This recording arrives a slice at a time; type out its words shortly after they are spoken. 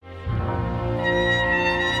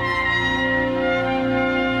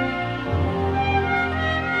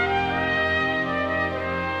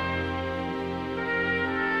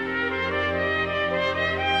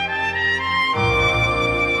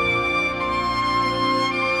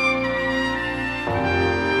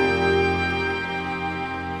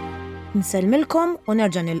Nsellmilkom u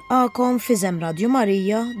nerġa' nilqakom fi Radju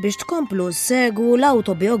Marija biex tkomplu segwu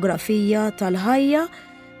l-awtobiografija tal-ħajja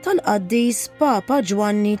tal-Qaddis Papa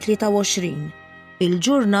Ġwanni 23,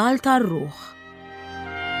 Il-Ġurnal tar-Ruħ.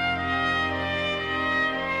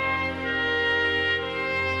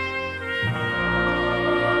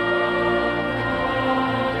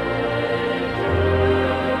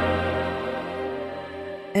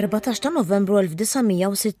 ta' Novembru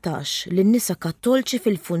 1916 lin-nisa Kattolċi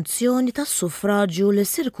fil-funzjoni tas-suffraġġju li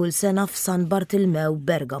ssir kull sena f'San Bartilmew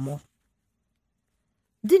Bergamo.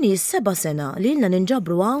 Din hi s-7 sena li ilna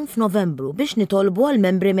ninġabru hawn f'Novembru biex nitolbu għal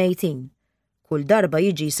membri mejtin. Kull darba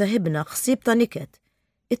jiġi saħibna ħsieb ta' niket,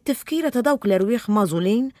 it-tifkira ta' dawk l-erwieħ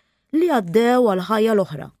magħżulin li għaddew għal ħajja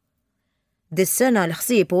l-oħra. Dis-sena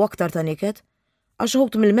l-ħsieb u aktar ta' niket għax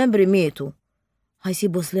ħut mill-membri mietu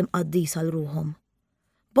ħajsibu slim qaddis għal ruhom.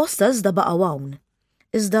 Bosta iżda baqgħu hawn,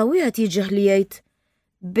 iżda wieħed jiġi li jgħid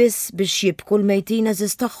biss biex jibku l-mejtin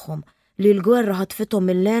eżiż tagħhom li l-gwerra ħatfithom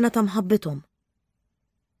mill-lena ta' mħabbithom.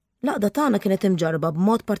 L-għaqda tagħna kienet imġarba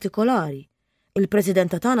b'mod partikolari.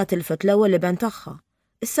 Il-Presidenta tagħna tilfet l-ewwel liben tagħha,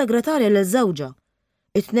 is-segretarja liż-żewġa,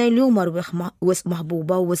 it-tnejn li huma rwieħ wisq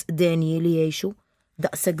maħbuba u wisq denji li jgħixu,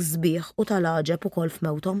 daqshekk sbieħ u tal-għaġeb ukoll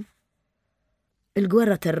f'mewthom.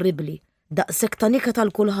 Il-gwerra terribbli, daqshekk tanika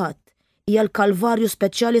tal-kulħadd, hija l-kalvarju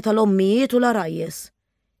speċjali tal-ommijiet u l-arajjes.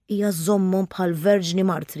 Hija żommhom bħal verġni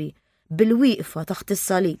martri bil-wieqfa taħt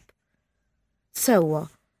is-salib. Sewwa,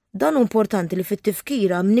 dan importanti li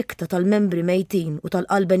fit-tifkira mnikta tal-membri mejtin u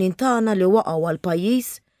tal-qalbenin tagħna li waqgħu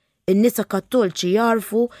għall-pajjiż, in-nisa Kattolċi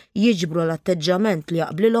jarfu jiġbru l-atteġġament li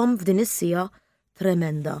jaqblilhom f'din is-sija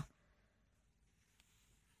tremenda.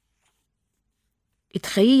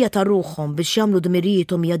 It-tħejjija ta' ruħhom biex jagħmlu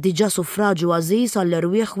dmirietom hija diġà suffraġġju għażiż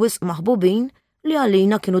għall-erwieħ wisq maħbubin li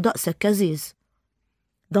għalina kienu daqshekk eżiż.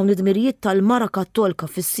 Dawn id-dmirijiet tal-mara Kattolka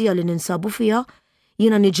fis-sija li ninsabu fiha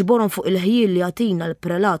jiena niġborhom fuq il-ħjien li għatina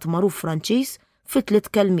l-prelat magħruf Franċiż fi 3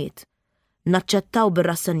 kelmiet: naċċettaw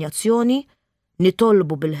bir-rassenjazzjoni,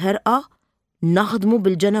 nitolbu bil-ħerqa, naħdmu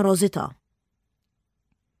bil-ġenerożità.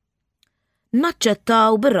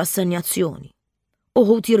 Naċċettaw bir-rassenjazzjoni.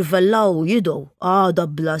 Uħud jirvellaw jidow għada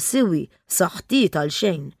bla siwi saħħtiet għal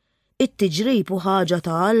xejn. It-tiġrib u ħaġa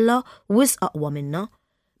ta' Alla wisq aqwa minna,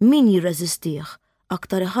 min jirreżistih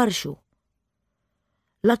aktar iħarxu.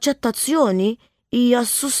 L-aċċettazzjoni hija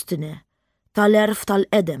s-sustine tal-erf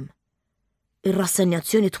tal-qedem.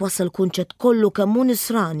 Ir-rassenjazzjoni twassal kunċett kollu kemm hu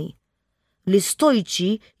nisrani.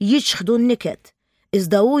 L-istojċi jiġħdu n-niket,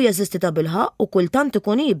 iżda hu jeżisti ta' bilħaq u kultant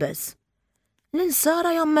ikun ibes.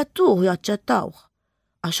 L-insara jammettuh jaċċettawh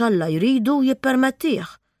għax Alla jridu jippermettih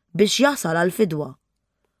biex jasal għal-fidwa.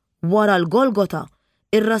 Wara l-Golgota,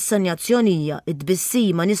 ir-rassenjazzjoni hija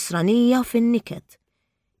d-tbissima nisranija fin-niket.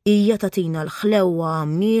 Hija tagħtina l-ħlewwa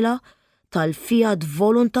għammila tal-fiat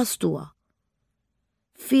voluntas tua.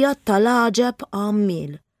 Fiat tal-għaġeb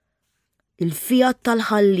għammil. Il-fiat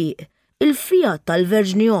tal-ħalliq, il-fiat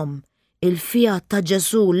tal-Verġni Omm, il-fiat ta'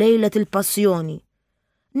 Ġesu lejlet il-Passjoni.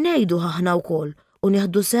 Ngħidu aħna wkoll u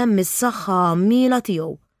nieħdu sehem mis-saħħa għammila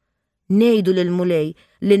tiegħu. Ngħidu lil mulej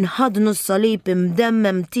li nħadnu s-salib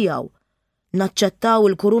imdemmem tiegħu. Naċċettaw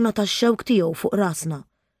il-kuruna tax-xewk tiegħu fuq rasna.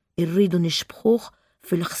 Irridu nixbħuh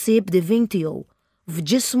fil-ħsieb divin tiegħu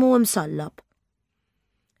f'ġismu msallab.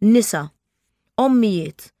 Nisa,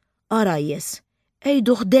 ommijiet, arajjes,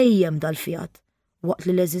 ejduh dejjem dal-fiat waqt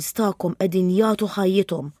li l-eżistakom qegħdin jagħtu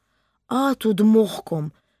ħajjithom. Għatu dmuħkom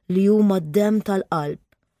li huma d-demm tal-qalb.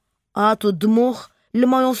 Għatu dmuħ li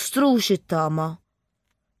ma jostrux it-tama,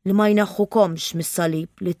 li ma jnaħħukomx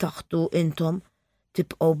mis-salib li taħtu intom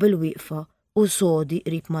tibqgħu bil-wieqfa u sodi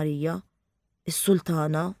qrib Marija,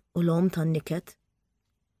 is-Sultana u l-Omm tan-niket.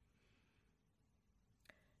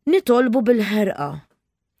 Nitolbu bil-ħerqa.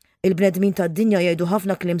 Il-bnedmin tad-dinja jgħidu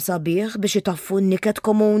ħafna kliem sabiħ biex itaffu n-niket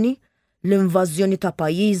komuni, l-invażjoni ta'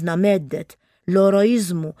 pajjiżna meddet,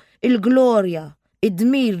 l-eroiżmu, il-glorja,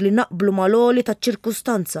 id-dmir li naqblu mal-għoli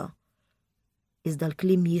taċ-ċirkustanza. Iżda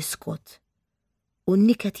l-kliem jiskot u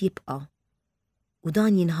n-niket jibqa' u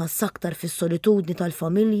dan jinħass aktar fis-solitudni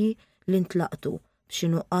tal-familji li ntlaqtu b'xi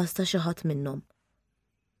nuqqas ta' xi ħadd minnhom.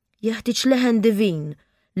 Jeħtieġ leħen divin,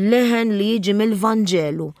 leħen li jiġi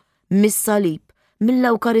mill-Vanġelu, mis-salib,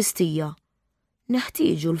 mill-Ewkaristija.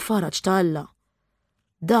 Neħtieġu l-faraġ ta' Alla.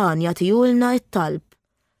 Dan jagħtihulna t-talb,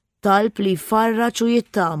 talb li jfarraġ u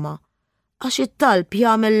jittama, għax it-talb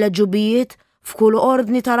jagħmel leġubijiet f'kull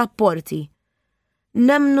ordni ta' rapporti.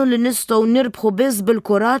 Nemnu li nistgħu nirbħu biss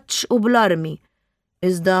bil-kuraġġ u bl-armi,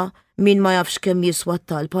 iżda min ma jafx kemm jiswa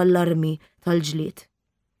t-talb għall-armi tal-ġlied.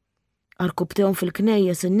 Arkubtehom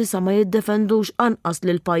fil-knejjes in-nisa ma jiddefendux anqas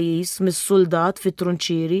lil pajjiż mis-suldat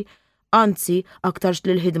fit-trunċieri anzi aktarx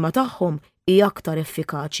li l-ħidma tagħhom hija aktar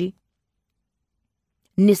effikaċi.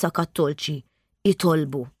 Nisa kattolċi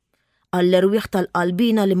jitolbu għall-erwieħ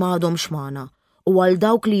tal-qalbina li m'għadhomx magħna u għal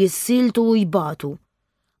dawk li jissiltu u jbatu.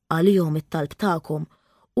 Għalihom it-talb tagħkom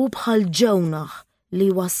u bħal ġewnaħ li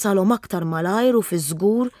jwassalhom aktar malajr u fi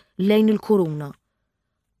żgur lejn il-kuruna.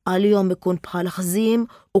 Għalihom ikun bħal ħżiem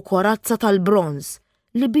u korazza tal-bronż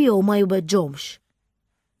li bihom ma jweġġhomx.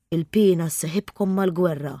 Il-pina seħibkom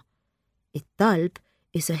mal-gwerra, it-talb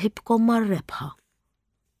iseħibkom mar-rebħa.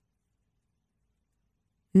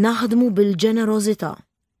 Naħdmu bil-ġenerożità.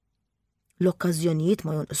 L-okkażjonijiet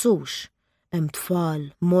ma jonqsux. Hemm tfal,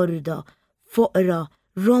 morda, foqra,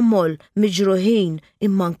 rommol, miġruħin,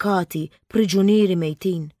 immankati, priġunieri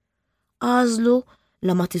mejtin. Għażlu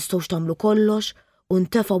la ma tistgħux tagħmlu kollox u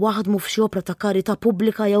ntefa' waħdmu f'xi opra ta' karità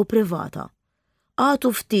pubblika jew privata.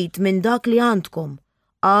 Għatu ftit minn dak li għandkom,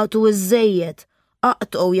 għatu iż-żejjed,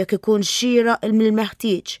 aqtgħu jekk ikun xieraq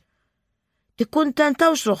mill-meħtieġ.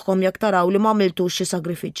 Tikkuntentawx ruħkom jekk taraw li ma għamiltux xi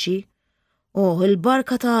sagrifiċċji.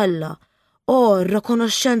 Il-barka ta' Alla,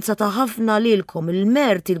 r-rikonoxxenza ta' ħafna lilkom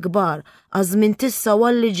il-merti l-kbar għażmin tissa u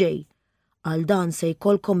għalli ġej. Għal dan se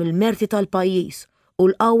jkollkom il-merti tal-pajjiż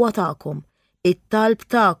u l-qawwa tagħkom, it-talb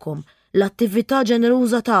tagħkom, l-attività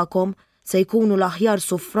ġeneruża tagħkom se jkunu l-aħjar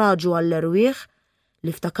suffraġġju għall-erwieħ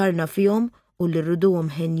li ftakarna fihom u li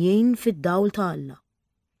rriduhom ħenjin fid-dawl ta' Alla.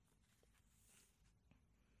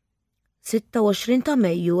 26 ta'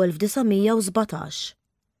 Mejju 1917.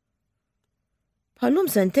 Bħallum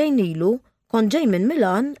sentejn ilu kont ġej minn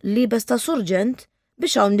Milan libes ta' surġent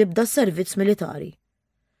biex hawn nibda s-servizz militari.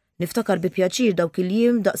 Niftakar bi pjaċir dawk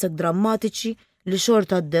il-jiem daqshekk drammatiċi li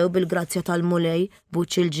xorta għaddew bil-grazzja tal-mulej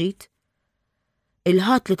buċ il-ġid.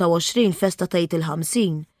 Il-ħadd 23 festa tgħid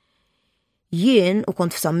il-50. Jien u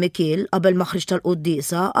kont f'San Mikil qabel ma ħriġt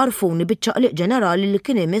tal-quddiesa għarfuni biċ-ċaqliq ġenerali li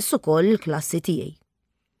kien imiss ukoll il-klassi tiegħi.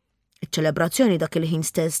 Iċ-ċelebrazzjoni dak il-ħin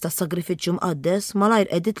stess tas-sagrifiċċju mqaddes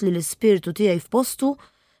malajr qediet li l-ispirtu tiegħi f'postu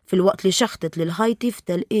fil-waqt li xaħtet lil ħajti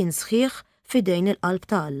f'telqien sħiħ f'idejn il-qalb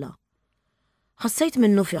ta' Alla. Ħassejt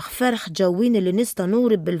minnu fih ferħ ġewwini li nista'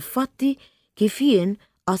 nuri bil-fatti kif jien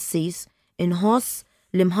Assis inħoss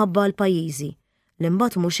l-imħabba l-pajjiżi li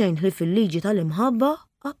mbagħad mhux xejn ħlief il-liġi tal-imħabba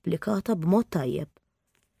applikata b'mod tajjeb.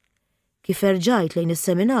 Kif erġajt lejn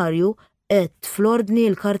is-seminarju qed flordni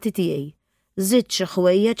l-karti tiegħi, żidt xi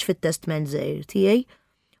ħwejjeġ fit-testament żgħir tiegħi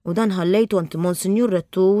u dan ħallejtu għand Monsinjur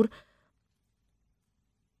Rettur.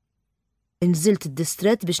 Inżilt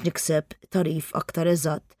id-distrett biex nikseb tarif aktar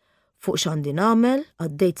eżatt fuq x'għandi nagħmel,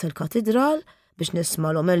 għaddejt sal-katedral biex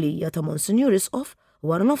nisma' l-omelija ta' Monsinjur Isqof u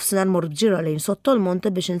wara nofsinhar mort ġira lejn sotto-l-monte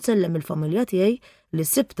biex insellem il-familja tiegħi li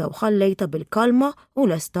sibta u ħallejta bil-kalma u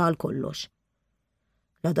lesta għal kollox.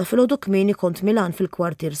 L-għada filgħodu kmieni kont Milan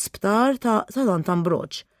fil-kwartier Sptar ta' Dan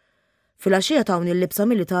Tambroġ. Fil-għaxija tawni l-libsa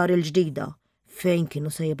militari l-ġdida fejn kienu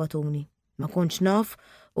se jibatuni. Ma kontx naf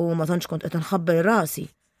u ma tantx kont qed nħabber rasi.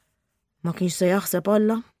 Ma kienx se jaħseb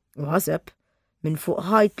Alla, u ħaseb, minn fuq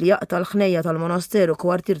ħajt li jaqta l-ħnejja tal-monasteru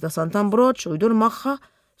kwartier ta' Sant Ambroġ u jdur magħha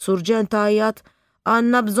surġent għajjat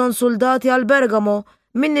għandna bżonn soldati għal Bergamo,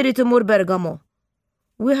 min irid imur Bergamo.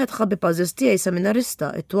 Wieħed ħabib għażiż tiegħi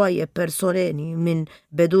seminarista it-twajjeb personeni minn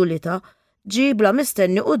Bedulita ġibla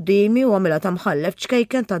mistenni qudiemi u għamilha ta' mħallef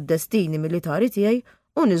ċkejken tad-destini militari tiegħi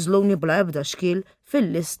u niżluni bla ebda xkil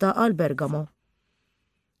fil-lista għal Bergamo.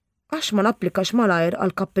 Għax ma napplikax malajr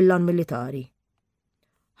għal kappillan militari.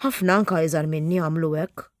 Ħafna anka iżgħar minni għamlu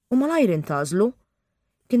hekk u malajr intażlu.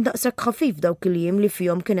 Kien daqshekk ħafif dawk il-jiem li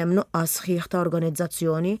fihom kien hemm nuqqas sħiħ ta'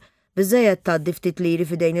 organizzazzjoni, biżejjed tgħaddi ftit liri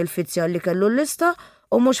f'idejn il-fizzjal li kellu l-lista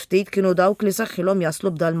u mhux ftit kienu dawk li saħħilhom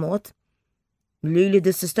jaslu b'dal mod. Li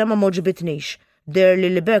dis-sistema ma ġibitnix, der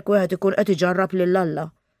li bekk wieħed ikun qed iġarrab lil Alla.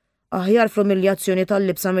 Aħjar fl-umiljazzjoni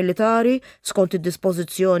tal-libsa militari skont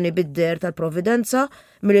id-dispożizzjoni bid-der tal-Providenza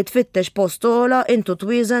milli tfittex postola intu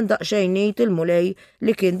twiżen daqsxejn il-mulej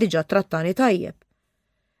li kien diġà trattani tajjeb.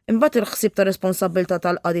 Imbagħad il-ħsieb ta' responsabbiltà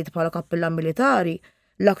tal-qadiet bħala kappillan militari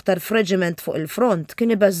l-aktar f'reġiment fuq il-front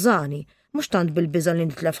kien ibeżżani, mhux tant bil-biża li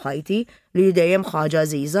nitlef ħajti li dejjem ħaġa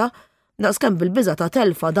żgħiża, naqskemm bil-biża ta'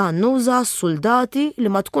 telfa dan nuża s-soldati li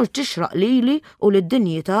ma tkunx tixraq lili u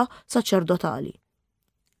lid-dinjità saċerdotali.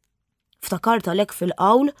 Ftakart għalhekk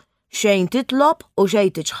fil-qawl xejn titlob u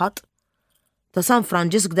xejn tiġħad ta' San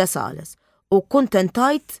Franġisk de Sales u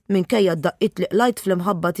kuntentajt minkejja ddaqqit li qlajt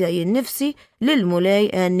fl-imħabba tiegħi innifsi lil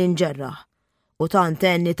mulej għenni nġerraħ. U tant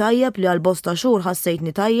għenni tajjeb li għal bosta xhur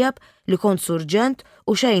ħassejtni tajjeb li kont surġent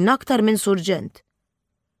u xejn aktar minn surġent.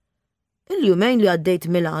 Il-jumejn li għaddejt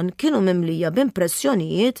Milan kienu mimlija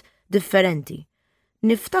b'impressjonijiet differenti.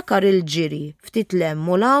 Niftakar il-ġiri ftit lemm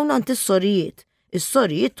u l-hawn għand is-sorijiet,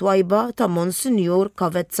 is-sorijiet twajba ta' Monsinjur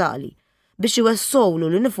Kavezzali biex iwessowlu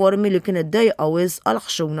l-uniformi li kien iddejqa wisq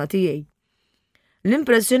għall-ħxuna tiegħi.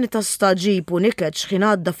 L-impressjoni ta' staġib u nikeċ ħin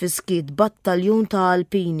għadda fi skiet battaljun ta'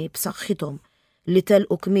 alpini b'saħħithom li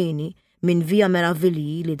telqu kmieni minn Via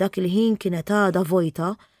Meravilji li dak il-ħin kienet għada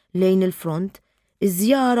vojta lejn il-front,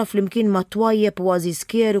 iż-żjara flimkien ma' twajjeb u għażiż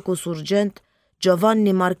kieriku surġent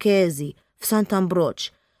Giovanni Marchesi f'Sant'Ambroċ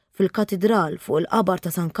fil-katedral fuq il-qabar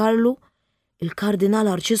ta' San Carlu, il-Kardinal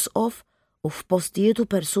Arċisqof u f'postijiet u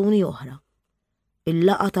persuni oħra.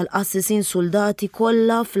 Il-laqa tal-qassisin soldati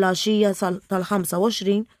kollha fl-għaxija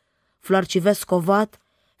tal-25 fl-Arċiveskovat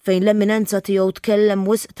fejn l-eminenza tiegħu tkellem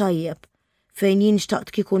wisq tajjeb, fejn jien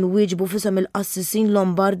xtaqt kikun wieġbu fisem il-qassisin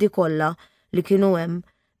Lombardi kollha li kienu hemm,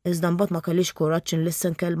 iżda mbagħad ma kellix kuraġġ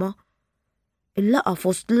inlissen kelma. Il-laqa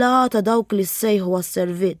fost ta' dawk li ssejħu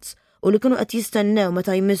għas-servizz u li kienu qed jistennew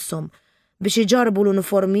meta jmisshom biex iġarbu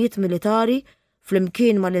l-uniformijiet militari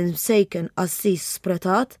flimkien mal-imsejken Assis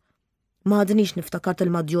Spretat, ma għadniex niftakart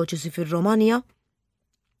il-madjoċisi fil-Romanja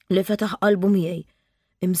li fetaħ qalbu miegħi.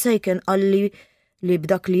 Imsejken qalli li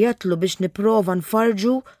b'dak li jetlu biex niprova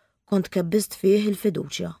nfarġu kont kebbist fih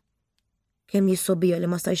il-fiduċja. Kemm jissobija li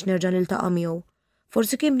ma stajx nerġa' niltaqa' miegħu.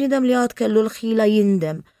 Forsi kien bniedem li għad kellu l-ħila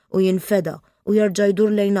jindem u jinfeda u jerġa'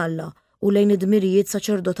 jdur lejn Alla u lejn id-dmirijiet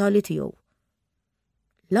saċerdotali tiegħu.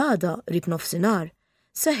 L-għada rib nofsinhar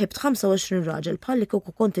seħibt 25 raġel bħalli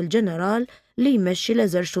kieku kont il-ġeneral li jmexxi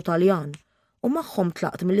l-eżerċitu Taljan u magħhom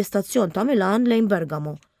tlaqt mill-istazzjon ta' Milan lejn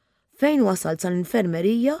Bergamo, fejn wasalt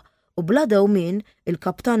sal-infermerija u bla dewmien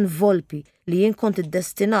il-kaptan Volpi li jien kont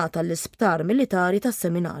iddestinata għall-isptar militari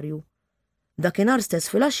tas-seminarju. Dakinhar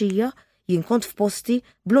stess fil-għaxija jien kont f'posti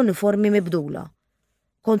bl-uniformi mibdula.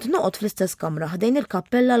 Kont noqgħod fl-istess kamra ħdejn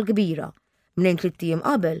il-kappella l-kbira, minn 3 ijiem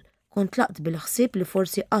qabel kont tlaqt bil-ħsieb li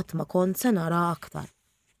forsi qatt ma kont se nara aktar.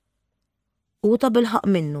 U ta' bilħaq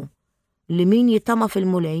minnu li min jittama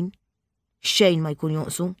fil-mulejn xejn ma jkun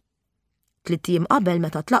joqsu. 3 ijiem qabel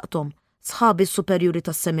meta tlaqthom sħabi s-superjuri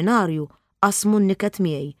tas-seminarju qasmu n-niket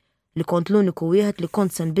miegħi li kont l-uniku wieħed li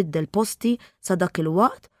kont se nbiddel posti sa dak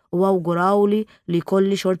il-waqt u awgurawli li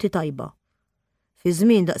jkolli xorti tajba. Fi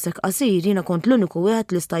żmien daqshekk qasir jiena kont l-uniku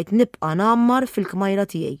wieħed li stajt nibqa' nammar fil-kmajra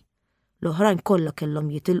tiegħi. L-oħrajn kollha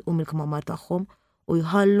kellhom jitilqu mill-kmamar tagħhom u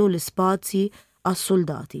jħallu l-ispazji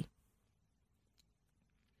għas-soldati.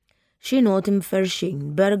 Xi noti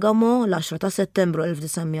mferxin Bergamo l-10 ta' Settembru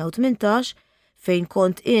 1918 fejn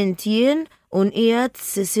kont jien u nqiegħed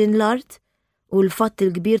sisin l-art u l-fatt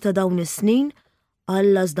il-kbir ta' dawn is-snin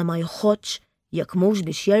Alla iżda ma jħoġġ jekk mhux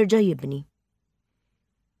biex jerġa' jibni.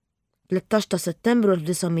 13 ta' Settembru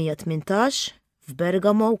 1918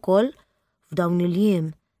 f'Bergamo wkoll f'dawn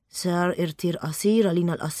il-jiem sar irtir qasir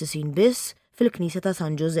għalina l-qassisin biss fil-Knisja ta'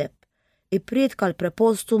 San Giuseppe. Ippriedka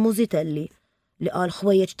l-prepostu Mużitelli li qal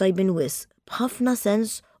ħwejjeġ tajbin wisq b'ħafna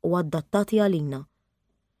sens u adattati għalina.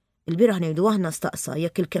 Il-bieraħ ngħidu aħna staqsa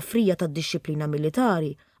jekk il-kefrija tad-dixxiplina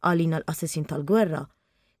militari għalina l-qassisin tal-gwerra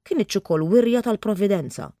kienet ukoll wirja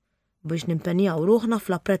tal-Providenza biex nimpenjaw ruħna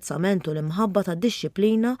fl-apprezzament u l-imħabba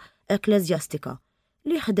tad-dixxiplina ekleżjastika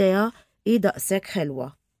li ħdejha hi daqshekk ħelwa.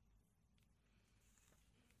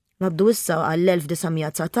 Naddu issa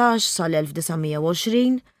għall-1919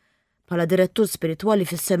 sal-1920 bħala direttur spiritwali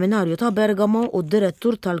fis-seminarju ta' Bergamo u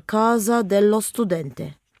direttur tal-Casa dello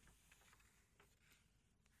Studente.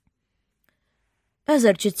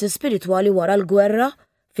 Eżerċizzi spiritwali wara l-gwerra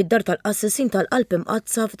fid-dar tal-qassisin tal-qalb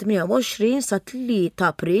imqazza fit-28 sa 3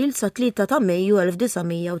 ta' April sa 3 ta' Mejju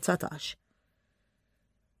 1919.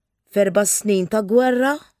 F'4 snin ta'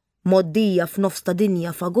 gwerra, moddija f'nofs ta'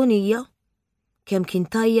 dinja f'agonija, kemm kien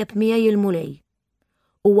tajjeb miegħi il-mulej.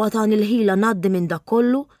 Huwa tani l-ħila ngħaddi minn dak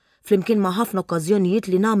kollu flimkien ma' ħafna okkażjonijiet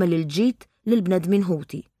li nagħmel il-ġid lill-bnedmin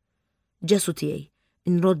ħuti. Ġesu tiegħi,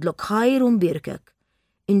 inrodlok ħajr u nbierkek.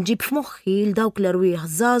 Inġib f'moħħi l dawk l-erwieħ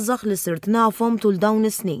żgħażagħ li sirt nafhom tul dawn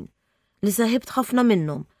is-snin, li seħibt ħafna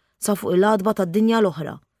minnhom sa fuq il-għadba tad-dinja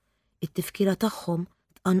l-oħra. It-tifkira tagħhom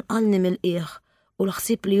tqanqalni mill-qiegħ u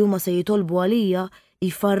l-ħsieb li huma se jitolbu għalija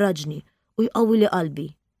jfarraġni u jqawwi li qalbi.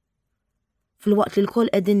 Fil-waqt li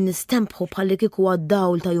l-koll qegħdin nistempħu bħalli kieku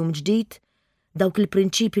għad-dawl ta' jum ġdid, dawk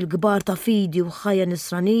il-prinċipji l-kbar ta' fidi u ħajja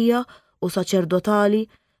nisranija u saċerdotali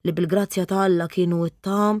li bil-grazzja ta' Alla kienu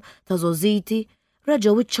it-tam ta' żożiti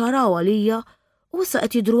reġgħu iċċaraw għalija u issa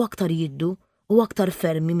qed jidhru aktar jiddu u aktar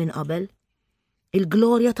fermi minn qabel.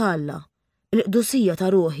 Il-glorja ta' Alla, il-qdusija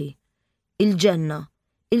ta' ruħi, il-ġenna,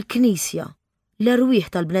 il-Knisja, l-erwieħ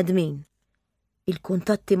tal-bnedmin.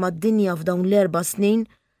 Il-kuntatti mad-dinja f'dawn l-4 snin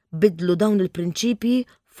bidlu dawn il-prinċipji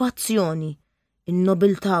f'azzjoni,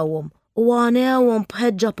 innobiltawhom u għanewhom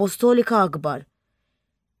b'ħeġġa apostolika akbar.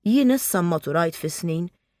 Jien issa maturajt fis-snin,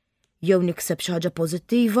 jew nikseb xi ħaġa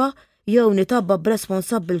pożittiva, jew nitabba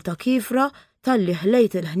b'responsabilta kifra tal-li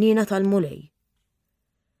ħlejt il-ħnina tal-mulej.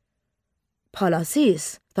 Bħala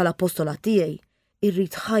sis tal-appostolat tiegħi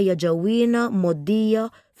irrid ħajja ġewwiena moddija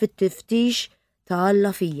fit-tiftix ta'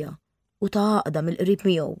 Alla fija u ta' għaqda mill-qrib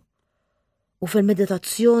miegħu u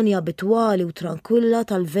fil-meditazzjoni abitwali u tranquilla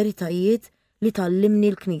tal-veritajiet li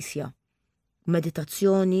tallimni l-Knisja.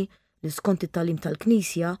 Meditazzjoni li skont it-tallim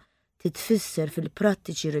tal-Knisja titfisser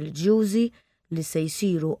fil-prattiċi reliġjużi li se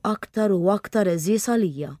jsiru aktar u aktar eżies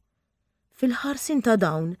għalija. Fil-ħarsin ta'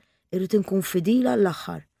 dawn irrid inkun fidila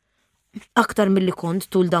l-aħħar. Aktar milli kont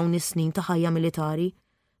tul dawn is-snin ta' ħajja militari,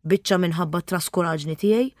 biċċa minħabba traskuraġni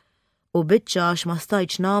tiegħi u biċċa għax ma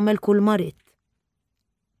stajtx nagħmel kull ma ridt.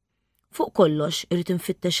 Fuq kollox irrid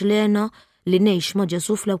infittex lena li ngħix ma'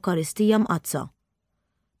 Ġesu fl-Ewkaristija mqazza.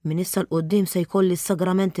 Min issa l-qudiem se jkolli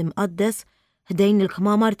s-sagrament imqaddes ħdejn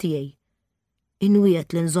il-kmamar tiegħi.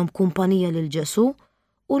 Inwiet li nżomm kumpanija lil Ġesu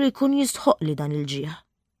u li jkun jistħoq li dan il-ġieħ.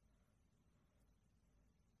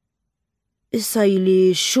 Issa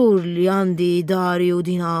li xhur li għandi dari u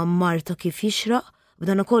dina Marta kif jixraq,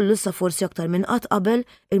 b'dana kollu issa forsi aktar minn qatt qabel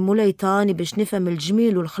il-mulej tani biex nifhem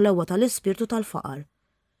il-ġmiel u l-ħlewwa tal-ispirtu tal-faqar.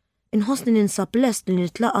 Inħossni ninsab lest li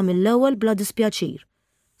nitlaqa mill-ewwel bla dispjaċir.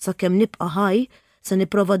 Sakemm nibqa' ħaj se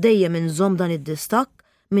nipprova dejjem inżomm dan id-distakk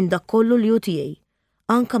minn dak kollu li hu tiegħi,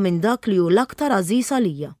 anka minn dak li hu l-aktar għażiż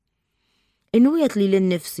għalija. Inwiet li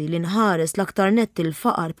l-nifsi li nħares l-aktar nett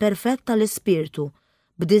il-faqar perfett tal-ispirtu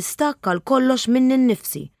b'distakk għal kollox minn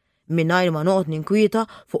innifsi, mingħajr ma noqgħod ninkwieta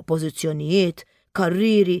fuq pożizzjonijiet,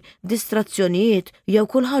 karriri, distrazzjonijiet jew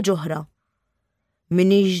kull ħaġa oħra.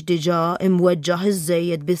 Minix diġà imweġġaħ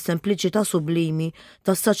iżejjed bis-sempliċità sublimi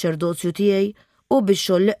tas-saċerdozju tiegħi u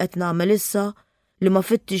bix-xogħol li qed nagħmel issa li ma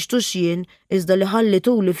fittixtux jien iżda li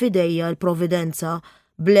ħallituli f'idejja l-providenza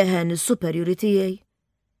bleħen is-superjuri tiegħi.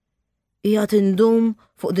 Hija tindum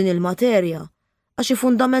fuq din il-materja għax hi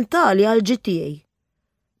fundamentali għal ġid tiegħi.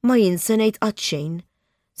 Ma jien se ngħid qatt xejn,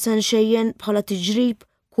 se nxejjen bħala tiġrib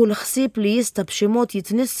kull ħsieb li jista' b'xi mod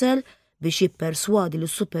jitnissel biex jipperswadi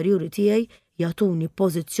lis-superjuri tiegħi jagħtuni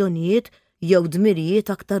pożizzjonijiet jew dmirijiet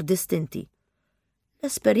aktar distinti.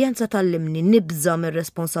 L-esperjenza tallimni nibża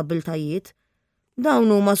mir-responsabiltajiet, dawn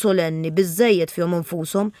huma solenni biżżejjed fihom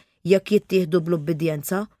infushom jekk jittieħdu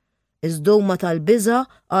bl-ubbidjenza, iżda huma tal-biża'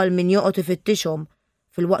 għal min joqgħod ifittixhom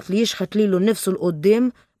filwaqt li jixħet lilu nnifsu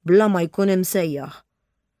l-qudiem bla ma jkun imsejjaħ.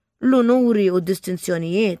 L-unuri u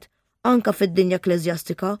d-distinzjonijiet anka fid-dinja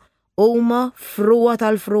ekleżjastika huma fruwa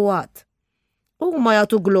tal-fruwat. Huma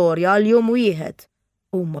jagħtu glorja għal jum wieħed.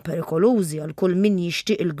 Huma perikolużi għal kull min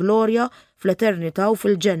jixtieq il-glorja fl-eternità u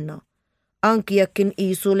fil-ġenna. Anki jekk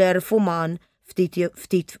inqisu l-erf uman ftit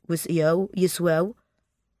wisqew jiswew.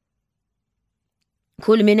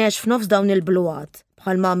 Kull min għex f'nofs dawn il-bluwat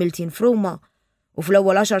bħal ma għamilt jien f'Ruma u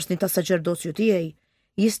fl-ewwel 10 snin tas-saċerdozju tiegħi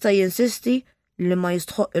jista' jinsisti li ma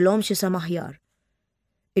jistħoqilhomx isem aħjar.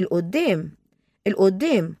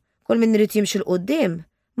 Il-qudiem, kull min irid jimxi l-qudiem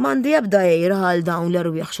m'għandi ebda għejra għal dawn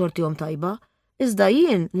l-erwieħ xortihom tajba, iżda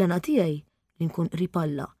jien l-għena tiegħi li nkun qrib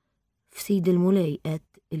Alla f'sid il-mulej qed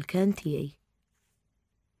il-ken tiegħi.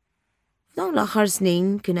 F'dawn l-aħħar snin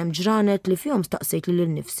kien hemm ġranet li fihom staqsejt lil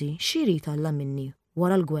nnifsi x'irid Alla minni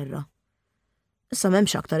wara l-gwerra. Issa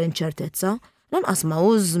m'hemmx aktar inċertezza, lanqas ma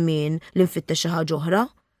hu żmien li nfittex xi ħaġa oħra.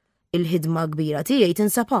 Il-ħidma kbira tiegħi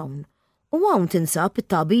tinsab hawn u hawn tinsab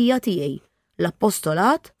it-tagħbija tiegħi,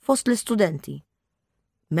 l-appostolat fost l-istudenti.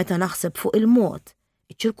 Meta naħseb fuq il-mod,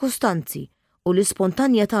 iċ-ċirkustanzi u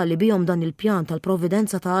l-ispontanjetà li bihom dan il-pjan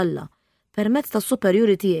tal-providenza ta' Alla permezz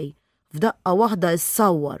tas-superjuri tiegħi f'daqqa waħda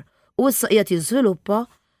issawwar u issa qiegħed jiżviluppa,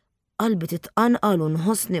 qalbi titqanqal u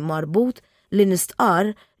nħossni marbut li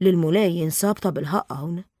nistqar li l-mulej jinsab ta' bil-ħaqq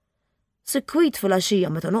hawn. Sikwit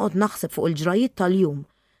fil-għaxija meta noqgħod naħseb fuq il-ġrajiet tal-jum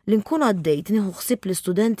li nkun għaddejt nieħu ħsieb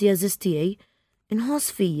l-istudenti eżis tiegħi,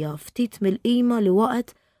 inħoss fija ftit mill-qima li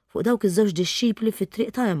waqgħet fuq dawk iż-żewġ dixxipli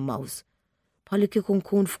fit-triq ta' Emmaus, bħalli kieku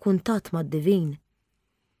nkun f'kuntatt mad-divin.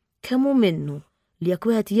 Kemm hu minnu li jekk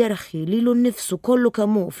wieħed jerħi lilu nnifsu kollu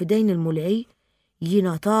kemm hu f'idejn il-mulej,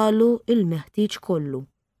 jingħatalu il-meħtieġ kollu.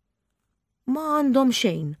 Ma għandhom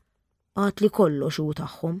xejn, għad li kollox hu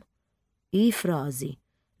tagħhom. Hi frażi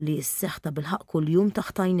li jisseħta bil-ħaq kuljum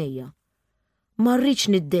taħt għajnejja. Ma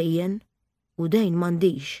rridx niddejjen u dejn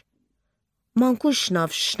m'għandix. Ma nkunx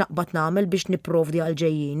naf x'naqbad nagħmel biex nipprovdi għal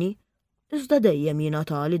ġejjieni, iżda dejjem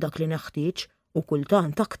jingħatali dak li neħtieġ u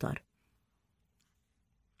kultant aktar.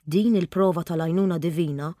 Din il-prova tal-għajnuna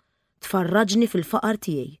divina tfarraġni fil-faqar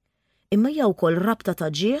tiegħi, imma hija wkoll rabta ta'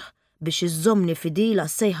 ġieħ biex iżżommni fidila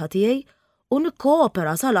s-sejħa tiegħi u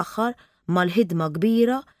nikkoopera sal-aħħar mal-ħidma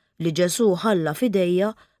kbira li Ġesu ħalla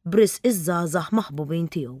f'idejja b'risq iż-żgħażagħ maħbubin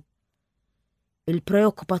tiegħu.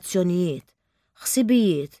 Il-preokkupazzjonijiet,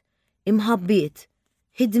 ħsibijiet, imħabbiet,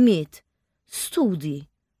 ħidmiet, studi,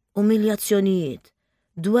 umiljazzjonijiet,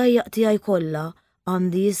 dwejjaq tiegħi kollha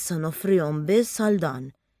għandi issa nofrihom biss għal dan,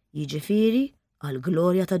 jiġifieri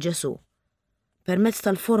għall-glorja ta' Ġesu, permezz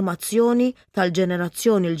tal-formazzjoni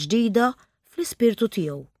tal-ġenerazzjoni l-ġdida fl-ispirtu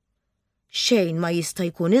tiegħu. Xejn ma jista'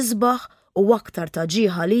 jkun isbaħ u aktar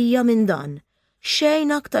taġieħ għalija minn dan,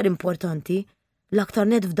 xejn aktar importanti l-aktar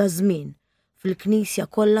nedfda żmien fil-Knisja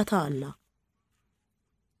kollha ta' Alla.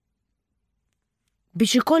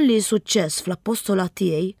 Biex ikolli suċċess fl-appostolat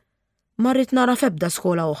tiegħi, ma rrid nara f'ebda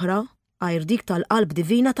skola oħra għajr dik tal-qalb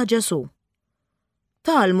divina ta' Ġesu.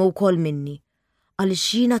 Tgħallmu wkoll minni, għaliex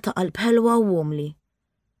jiena ta' qalb ħelwa u womli.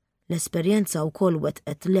 L-esperjenza wkoll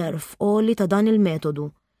wettqet l-erf għoli ta' dan il-metodu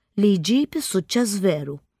li jġib is-suċċess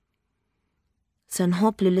veru. Se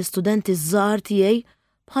nħobb li l-istudenti żgħar tiegħi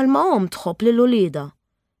bħalma tħobb lil ulieda,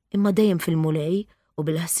 imma dejjem fil-mulej u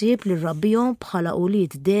bil-ħsieb li rrabbihom bħala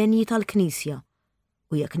ulied denji tal-Knisja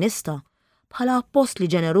u jekk nista' bħala apostli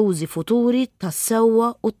ġenerużi futuri tas-sewwa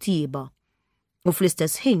u t-tjieba. U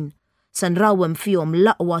fl-istess ħin se nrawwem fihom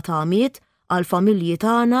l-aqwa tagħmiet għall-familji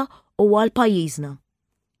tagħna u għall-pajjiżna.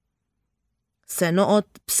 Se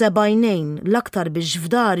noqgħod b'sebgħinejn l-aktar biex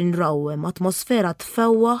f'dar nrawwem atmosfera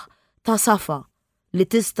tfewwaħ ta' safa li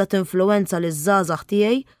tista' tinfluwenza liż-żgħażagħ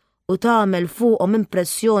tiegħi u tagħmel fuqhom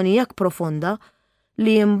impressjoni jekk profonda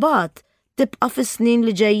li mbagħad tibqa' fis-snin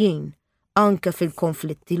li ġejjin anke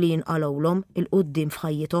fil-konflitti li jinqalgħulhom il-quddiem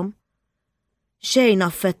f'ħajjithom. Xejn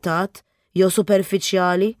affettat jew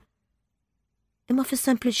superfiċjali, imma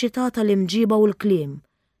fis-sempliċità tal-imġiba u l-kliem,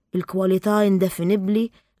 il-kwalità indefinibbli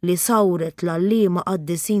li sawret l-għalliema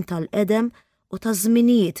qaddisin tal-qedem u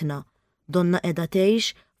taż-żminijietna donna qiegħda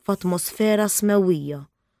tgħix f'atmosfera smewwija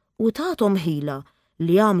u tagħthom ħila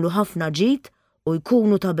li jagħmlu ħafna ġid u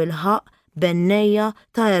jkunu ta' bilħaq bennejja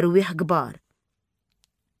ta' erwieħ kbar.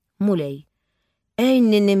 Mulej,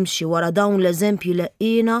 ejni nimxi wara dawn l-eżempji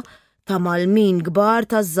leqqiena ta' malmin kbar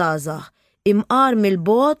taż-żgħażagħ imqar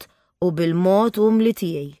mill-bogħod u bil-mod umli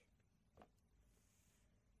tiegħi.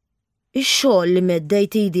 Ix-xogħol li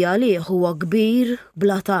meddejt idi għalih huwa kbir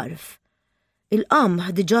bla tarf.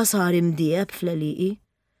 Il-qamħ diġà sar imdieb fl-għeliqi,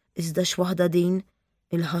 iżda x'waħda din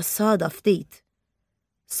il-ħassada ftit.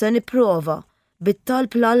 Se nipprova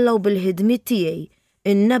bit-talb l-Alla u bil-ħidmiet tiegħi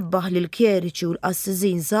innebbaħ lil kjeriċi u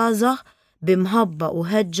l-qassiżin żgħażagħ b'imħabba u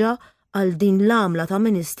ħeġġa għal din l-għamla ta'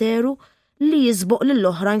 ministeru li jisboq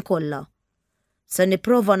lill-oħrajn kollha. Se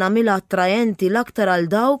nipprova nagħmilha attrajenti l-aktar għal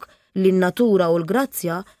dawk li n-natura u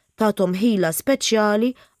l-grazzja tagħthom ħila speċjali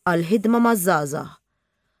għal ħidma maż-żgħażagħ.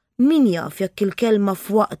 Min jaf jekk il-kelma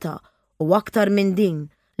f'waqta u aktar minn din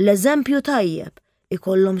l-eżempju tajjeb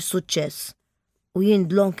ikollhom suċċess u jien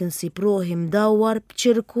dlonk insib ruħi mdawwar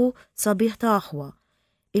b'ċirku sabiħ ta' aħwa,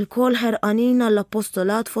 il-kol ħerqanin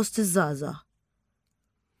għall-appostolat fost iż-żgħażagħ.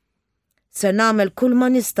 Se nagħmel kull ma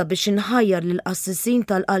nista' biex inħajjar lil qassisin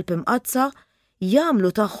tal-qalb imqazza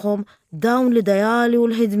jagħmlu tagħhom dawn l-ideali u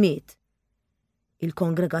l-ħidmiet.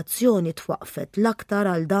 Il-kongregazzjoni twaqfet l-aktar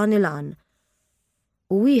għal dan il-għan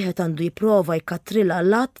u wieħed għandu jipprova jkattrilha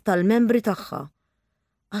l-att tal-membri tagħha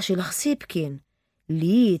għax il-ħsieb kien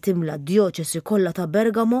li timla d-djoċesi kollha ta'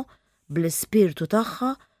 Bergamo bl-ispirtu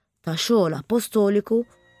tagħha ta' xogħol apostoliku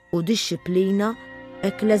u dixxilpina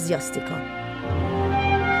ekleżjastika.